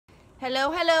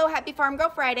Hello, hello, happy Farm Girl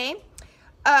Friday.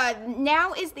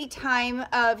 Now is the time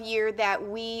of year that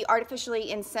we artificially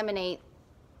inseminate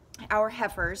our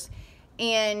heifers,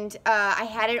 and I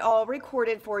had it all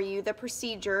recorded for you, the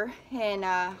procedure and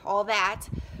all that,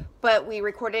 but we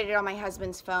recorded it on my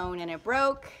husband's phone and it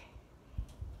broke.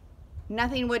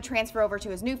 Nothing would transfer over to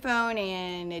his new phone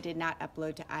and it did not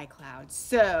upload to iCloud.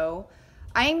 So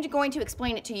I'm going to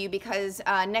explain it to you because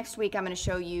next week I'm going to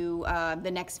show you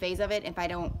the next phase of it. If I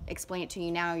don't explain it to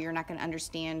you now, you're not going to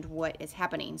understand what is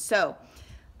happening. So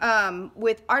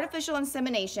with artificial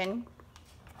insemination,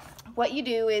 what you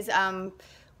do is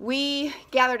we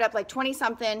gathered up like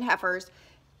 20-something heifers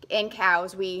and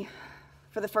cows. We,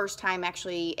 for the first time,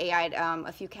 actually AI'd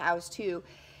a few cows too.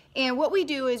 And what we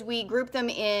do is we group them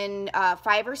in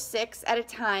 5 or 6 at a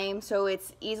time, so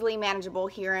it's easily manageable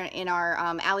here in our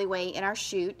alleyway in our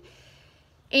chute.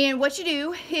 And what you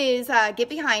do is get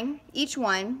behind each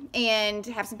one and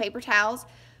have some paper towels.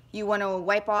 You want to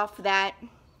wipe off that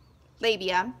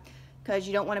labia because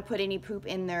you don't want to put any poop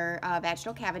in their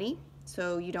vaginal cavity,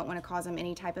 so you don't want to cause them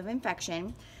any type of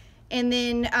infection. And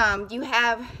then you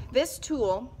have this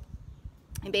tool,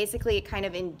 and basically it kind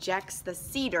of injects the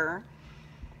CIDR,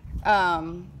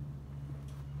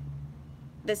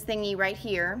 this thingy right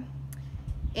here,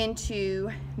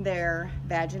 into their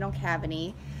vaginal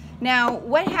cavity. Now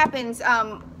what happens,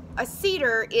 a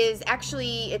CIDR is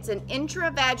actually, it's an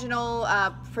intravaginal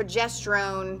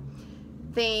progesterone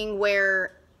thing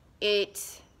where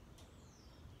it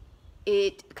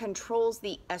controls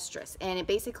the estrus, and it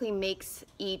basically makes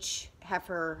each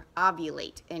heifer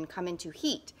ovulate and come into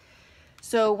heat.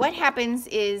 So what happens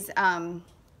is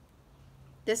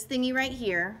this thingy right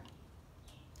here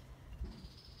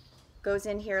goes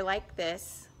in here like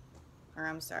this, or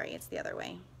I'm sorry, it's the other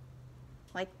way,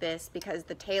 like this, because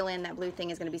the tail end, that blue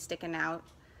thing, is going to be sticking out.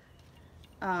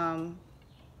 Oh,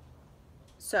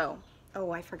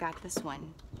 I forgot this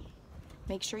one.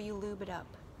 Make sure you lube it up.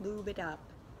 Lube it up.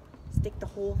 Stick the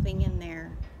whole thing in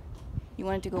there. You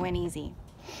want it to go in easy.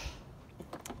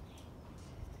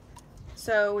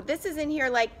 So this is in here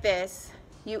like this.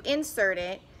 You insert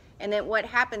it. And then what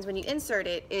happens when you insert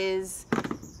it is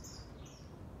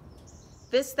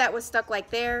this that was stuck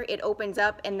like there, it opens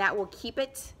up and that will keep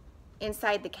it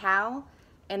inside the cow.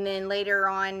 And then later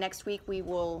on next week we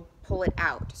will pull it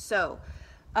out. So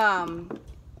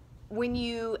when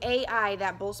you AI,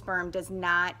 that bull sperm does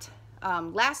not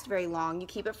last very long. You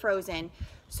keep it frozen.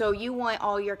 So you want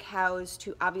all your cows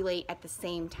to ovulate at the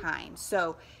same time.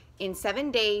 So in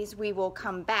 7 days we will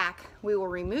come back. We will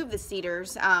remove the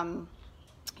CIDRs.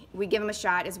 We give them a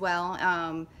shot as well,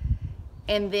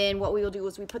 and then what we will do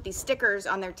is we put these stickers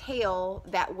on their tail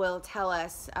that will tell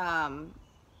us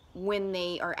when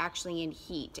they are actually in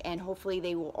heat, and hopefully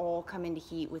they will all come into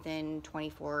heat within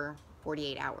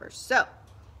 24-48 hours. So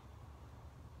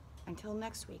until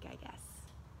next week, I guess.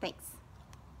 Thanks.